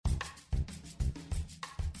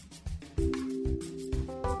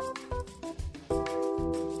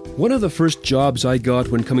One of the first jobs I got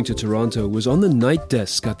when coming to Toronto was on the night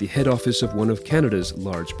desk at the head office of one of Canada's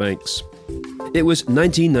large banks. It was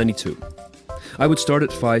 1992. I would start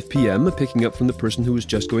at 5 p.m, picking up from the person who was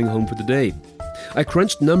just going home for the day. I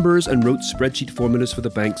crunched numbers and wrote spreadsheet formulas for the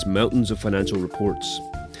bank's mountains of financial reports.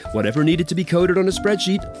 Whatever needed to be coded on a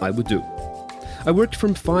spreadsheet, I would do. I worked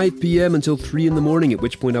from 5 p.m. until 3 in the morning, at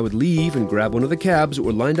which point I would leave and grab one of the cabs that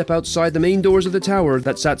were lined up outside the main doors of the tower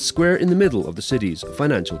that sat square in the middle of the city's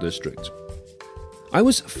financial district. I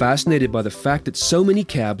was fascinated by the fact that so many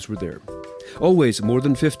cabs were there. Always more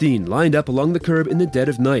than 15 lined up along the curb in the dead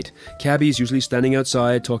of night, cabbies usually standing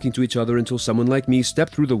outside talking to each other until someone like me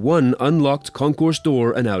stepped through the one unlocked concourse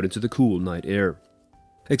door and out into the cool night air.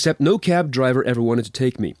 Except no cab driver ever wanted to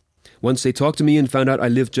take me. Once they talked to me and found out I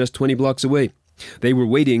lived just 20 blocks away. They were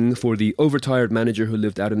waiting for the overtired manager who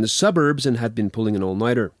lived out in the suburbs and had been pulling an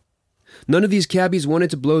all-nighter. None of these cabbies wanted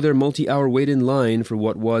to blow their multi-hour wait in line for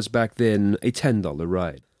what was, back then, a $10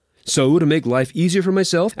 ride. So, to make life easier for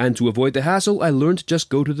myself and to avoid the hassle, I learned to just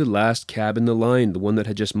go to the last cab in the line, the one that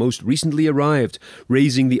had just most recently arrived,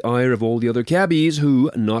 raising the ire of all the other cabbies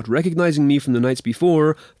who, not recognizing me from the nights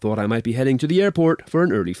before, thought I might be heading to the airport for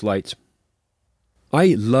an early flight.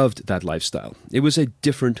 I loved that lifestyle. It was a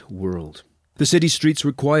different world. The city streets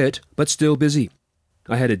were quiet, but still busy.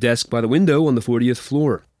 I had a desk by the window on the 40th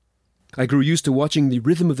floor. I grew used to watching the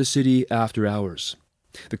rhythm of the city after hours.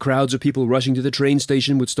 The crowds of people rushing to the train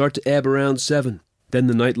station would start to ebb around 7. Then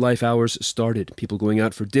the nightlife hours started, people going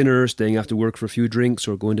out for dinner, staying after work for a few drinks,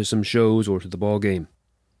 or going to some shows or to the ball game.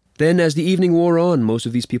 Then, as the evening wore on, most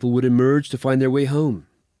of these people would emerge to find their way home.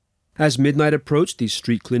 As midnight approached, these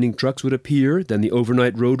street cleaning trucks would appear, then the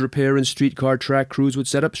overnight road repair and streetcar track crews would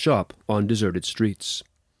set up shop on deserted streets.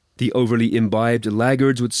 The overly imbibed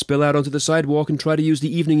laggards would spill out onto the sidewalk and try to use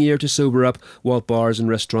the evening air to sober up, while bars and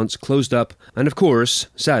restaurants closed up, and of course,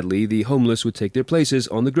 sadly, the homeless would take their places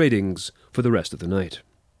on the gratings for the rest of the night.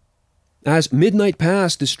 As midnight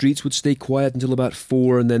passed, the streets would stay quiet until about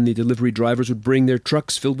 4, and then the delivery drivers would bring their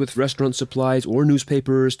trucks filled with restaurant supplies or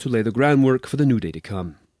newspapers to lay the groundwork for the new day to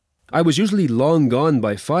come. I was usually long gone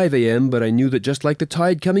by 5 a.m., but I knew that just like the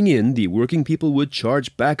tide coming in, the working people would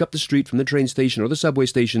charge back up the street from the train station or the subway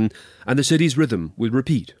station, and the city's rhythm would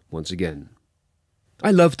repeat once again.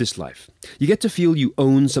 I loved this life. You get to feel you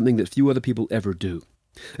own something that few other people ever do.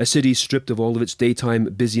 A city stripped of all of its daytime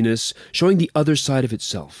busyness, showing the other side of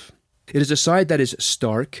itself. It is a side that is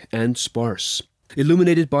stark and sparse,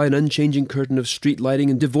 illuminated by an unchanging curtain of street lighting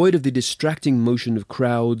and devoid of the distracting motion of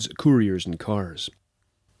crowds, couriers, and cars.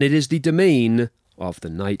 It is the domain of the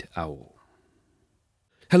night owl.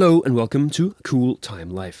 Hello and welcome to Cool Time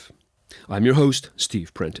Life. I'm your host,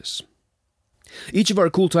 Steve Prentice. Each of our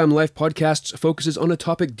Cool Time Life podcasts focuses on a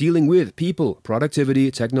topic dealing with people, productivity,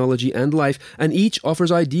 technology, and life, and each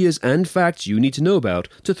offers ideas and facts you need to know about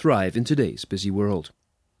to thrive in today's busy world.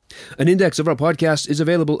 An index of our podcasts is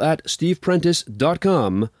available at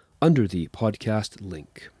steveprentice.com under the podcast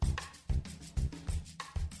link.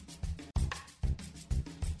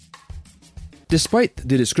 Despite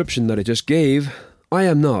the description that I just gave, I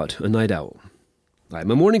am not a night owl. I am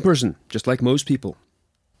a morning person, just like most people.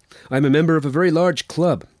 I am a member of a very large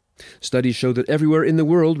club. Studies show that everywhere in the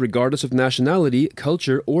world, regardless of nationality,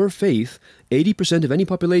 culture, or faith, 80% of any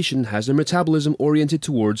population has their metabolism oriented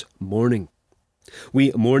towards morning.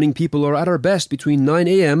 We morning people are at our best between 9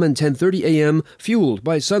 a.m. and 10:30 a.m., fueled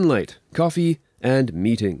by sunlight, coffee, and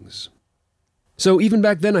meetings. So even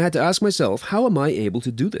back then I had to ask myself, how am I able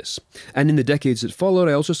to do this? And in the decades that followed,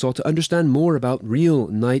 I also sought to understand more about real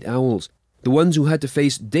night owls, the ones who had to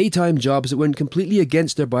face daytime jobs that went completely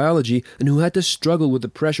against their biology and who had to struggle with the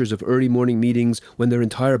pressures of early morning meetings when their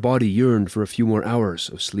entire body yearned for a few more hours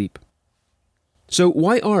of sleep. So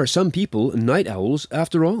why are some people night owls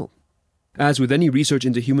after all? As with any research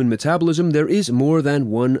into human metabolism, there is more than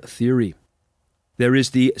one theory. There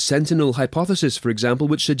is the Sentinel hypothesis, for example,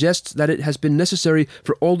 which suggests that it has been necessary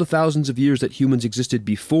for all the thousands of years that humans existed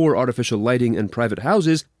before artificial lighting and private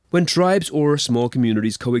houses, when tribes or small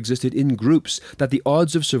communities coexisted in groups, that the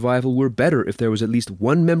odds of survival were better if there was at least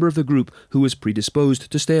one member of the group who was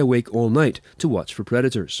predisposed to stay awake all night to watch for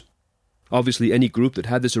predators. Obviously, any group that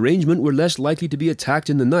had this arrangement were less likely to be attacked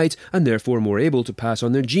in the night and therefore more able to pass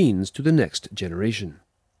on their genes to the next generation.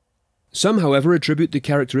 Some, however, attribute the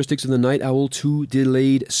characteristics of the night owl to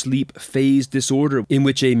delayed sleep phase disorder, in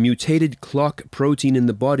which a mutated clock protein in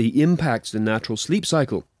the body impacts the natural sleep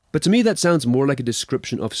cycle. But to me that sounds more like a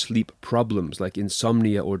description of sleep problems, like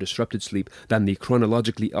insomnia or disrupted sleep, than the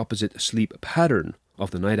chronologically opposite sleep pattern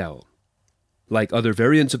of the night owl. Like other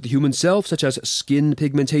variants of the human self, such as skin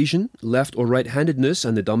pigmentation, left or right-handedness,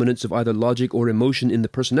 and the dominance of either logic or emotion in the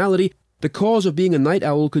personality, the cause of being a night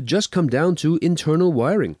owl could just come down to internal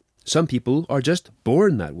wiring. Some people are just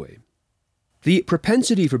born that way. The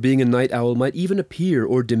propensity for being a night owl might even appear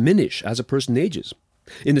or diminish as a person ages.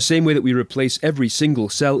 In the same way that we replace every single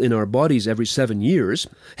cell in our bodies every 7 years,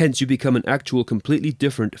 hence you become an actual completely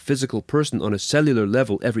different physical person on a cellular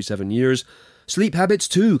level every 7 years, sleep habits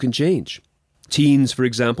too can change. Teens, for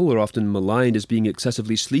example, are often maligned as being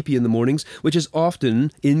excessively sleepy in the mornings, which is often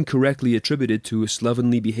incorrectly attributed to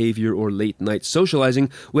slovenly behavior or late-night socializing,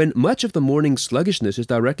 when much of the morning sluggishness is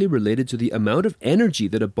directly related to the amount of energy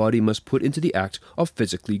that a body must put into the act of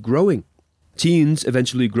physically growing. Teens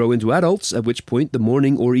eventually grow into adults, at which point the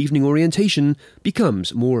morning or evening orientation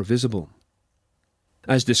becomes more visible.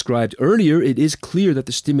 As described earlier, it is clear that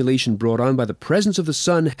the stimulation brought on by the presence of the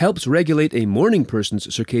sun helps regulate a morning person's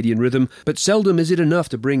circadian rhythm, but seldom is it enough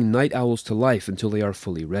to bring night owls to life until they are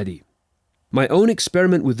fully ready. My own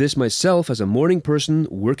experiment with this myself as a morning person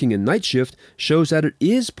working a night shift shows that it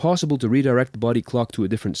is possible to redirect the body clock to a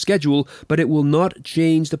different schedule, but it will not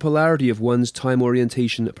change the polarity of one's time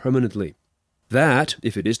orientation permanently. That,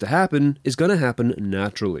 if it is to happen, is going to happen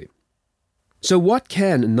naturally. So what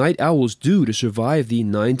can night owls do to survive the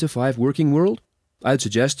 9-to-5 working world? I'd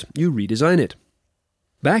suggest you redesign it.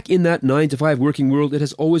 Back in that 9-to-5 working world, it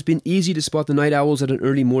has always been easy to spot the night owls at an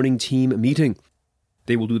early morning team meeting.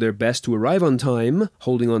 They will do their best to arrive on time,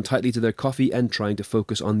 holding on tightly to their coffee and trying to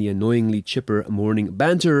focus on the annoyingly chipper morning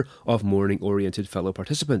banter of morning-oriented fellow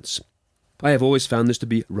participants. I have always found this to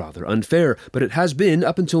be rather unfair, but it has been,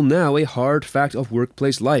 up until now, a hard fact of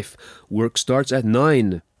workplace life. Work starts at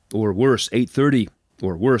 9. Or worse, 8:30,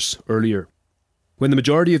 or worse, earlier. When the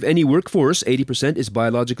majority of any workforce, 80%, is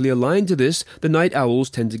biologically aligned to this, the night owls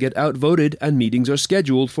tend to get outvoted and meetings are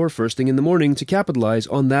scheduled for first thing in the morning to capitalize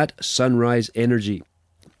on that sunrise energy.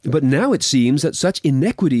 But now it seems that such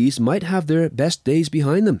inequities might have their best days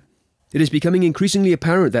behind them. It is becoming increasingly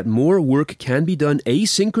apparent that more work can be done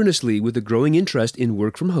asynchronously with the growing interest in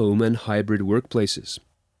work from home and hybrid workplaces.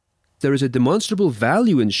 There is a demonstrable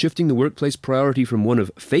value in shifting the workplace priority from one of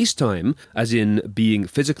face time, as in being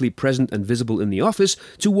physically present and visible in the office,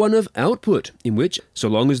 to one of output, in which, so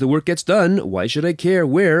long as the work gets done, why should I care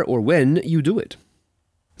where or when you do it?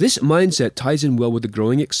 This mindset ties in well with the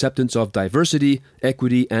growing acceptance of diversity,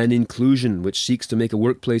 equity, and inclusion, which seeks to make a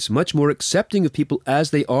workplace much more accepting of people as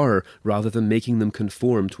they are, rather than making them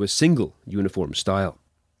conform to a single, uniform style.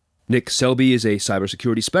 Nick Selby is a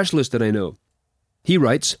cybersecurity specialist that I know. He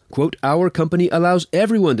writes, quote, "Our company allows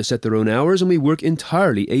everyone to set their own hours and we work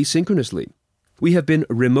entirely asynchronously. We have been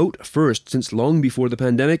remote first since long before the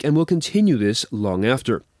pandemic and will continue this long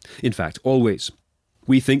after. In fact, always.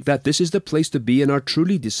 We think that this is the place to be and our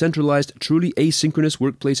truly decentralized, truly asynchronous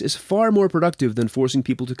workplace is far more productive than forcing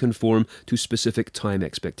people to conform to specific time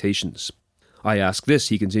expectations. I ask this,"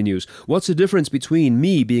 he continues, "what's the difference between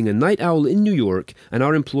me being a night owl in New York and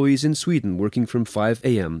our employees in Sweden working from 5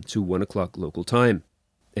 a.m. to 1 o'clock local time?"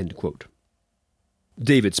 End quote.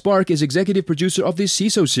 David Spark is executive producer of the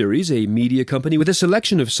CISO series, a media company with a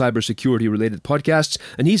selection of cybersecurity-related podcasts,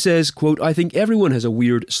 and he says, quote, "I think everyone has a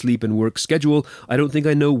weird sleep and work schedule. I don't think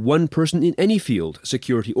I know one person in any field,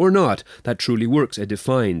 security or not, that truly works a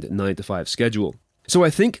defined 9-to-5 schedule. So I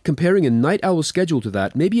think comparing a night owl schedule to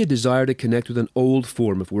that may be a desire to connect with an old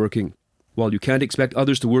form of working. While you can't expect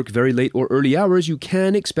others to work very late or early hours, you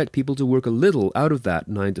can expect people to work a little out of that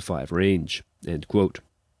 9-to-5 range." End quote.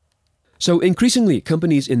 So increasingly,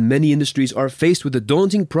 companies in many industries are faced with the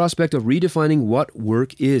daunting prospect of redefining what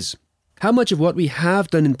work is. How much of what we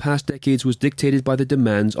have done in past decades was dictated by the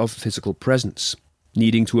demands of physical presence?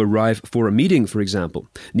 Needing to arrive for a meeting, for example.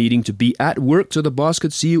 Needing to be at work so the boss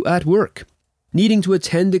could see you at work. Needing to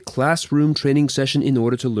attend a classroom training session in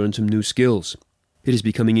order to learn some new skills. It is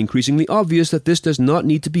becoming increasingly obvious that this does not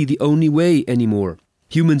need to be the only way anymore.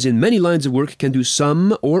 Humans in many lines of work can do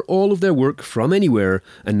some or all of their work from anywhere,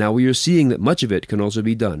 and now we are seeing that much of it can also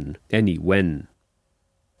be done when.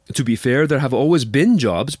 To be fair, there have always been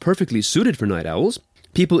jobs perfectly suited for night owls.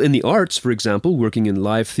 People in the arts, for example, working in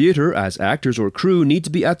live theatre as actors or crew, need to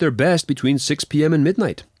be at their best between 6 p.m. and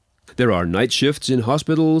midnight. There are night shifts in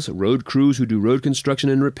hospitals, road crews who do road construction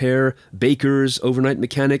and repair, bakers, overnight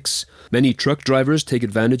mechanics. Many truck drivers take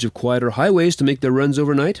advantage of quieter highways to make their runs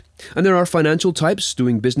overnight. And there are financial types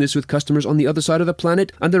doing business with customers on the other side of the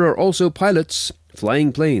planet. And there are also pilots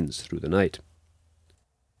flying planes through the night.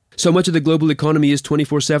 So much of the global economy is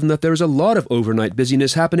 24/7 that there is a lot of overnight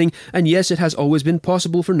busyness happening. And yes, it has always been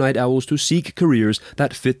possible for night owls to seek careers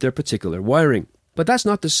that fit their particular wiring. But that's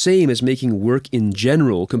not the same as making work in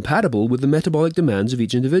general compatible with the metabolic demands of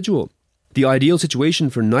each individual. The ideal situation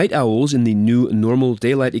for night owls in the new normal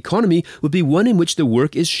daylight economy would be one in which the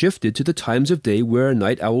work is shifted to the times of day where a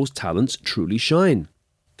night owl's talents truly shine.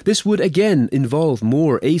 This would again involve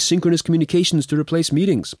more asynchronous communications to replace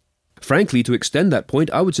meetings. Frankly, to extend that point,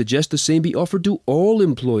 I would suggest the same be offered to all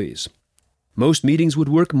employees. Most meetings would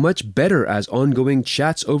work much better as ongoing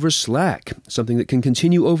chats over Slack, something that can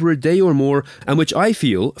continue over a day or more, and which I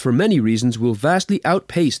feel, for many reasons, will vastly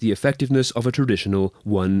outpace the effectiveness of a traditional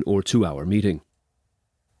 1 or 2 hour meeting.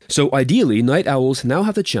 So ideally, night owls now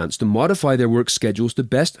have the chance to modify their work schedules to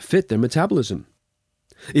best fit their metabolism.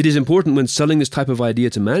 It is important when selling this type of idea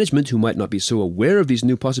to management who might not be so aware of these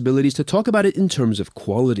new possibilities to talk about it in terms of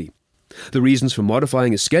quality. The reasons for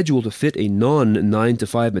modifying a schedule to fit a non-9 to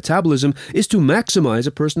 5 metabolism is to maximize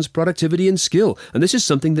a person's productivity and skill, and this is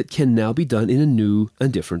something that can now be done in a new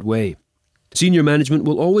and different way. Senior management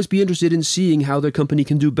will always be interested in seeing how their company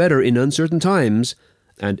can do better in uncertain times,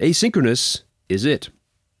 and asynchronous is it.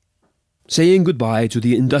 Saying goodbye to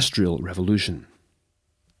the Industrial Revolution.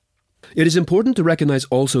 It is important to recognize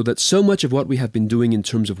also that so much of what we have been doing in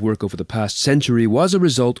terms of work over the past century was a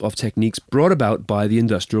result of techniques brought about by the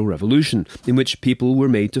Industrial Revolution, in which people were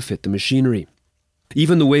made to fit the machinery.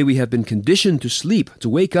 Even the way we have been conditioned to sleep, to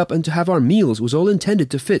wake up, and to have our meals was all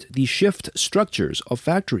intended to fit the shift structures of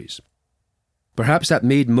factories. Perhaps that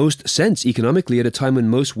made most sense economically at a time when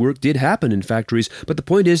most work did happen in factories, but the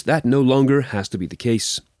point is that no longer has to be the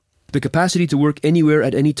case. The capacity to work anywhere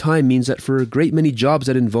at any time means that for a great many jobs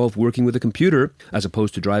that involve working with a computer, as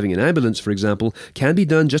opposed to driving an ambulance, for example, can be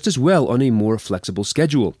done just as well on a more flexible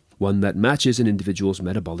schedule, one that matches an individual's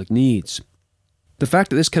metabolic needs. The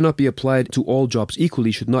fact that this cannot be applied to all jobs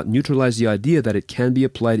equally should not neutralize the idea that it can be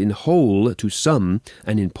applied in whole to some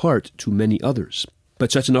and in part to many others.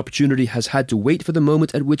 But such an opportunity has had to wait for the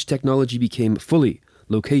moment at which technology became fully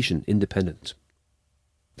location independent.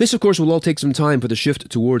 This, of course, will all take some time for the shift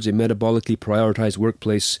towards a metabolically prioritized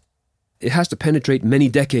workplace. It has to penetrate many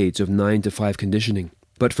decades of 9 to 5 conditioning.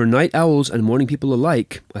 But for night owls and morning people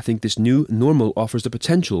alike, I think this new normal offers the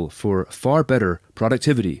potential for far better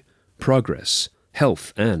productivity, progress,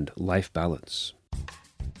 health, and life balance.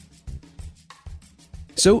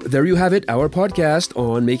 So there you have it, our podcast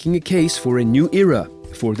on making a case for a new era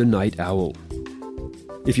for the night owl.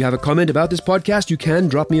 If you have a comment about this podcast, you can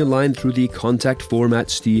drop me a line through the contact form at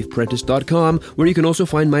steveprentice.com, where you can also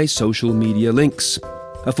find my social media links.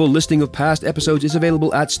 A full listing of past episodes is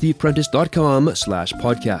available at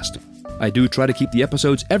steveprentice.com/podcast. I do try to keep the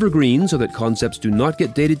episodes evergreen so that concepts do not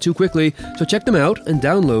get dated too quickly, so check them out and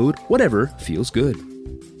download whatever feels good.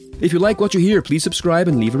 If you like what you hear, please subscribe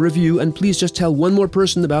and leave a review, and please just tell one more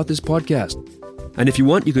person about this podcast. And if you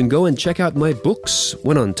want, you can go and check out my books,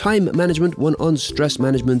 one on time management, one on stress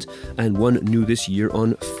management, and one new this year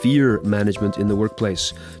on fear management in the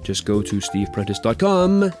workplace. Just go to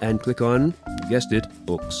steveprentice.com and click on, you guessed it,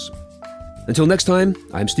 books. Until next time,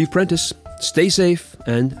 I'm Steve Prentice. Stay safe,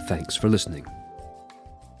 and thanks for listening.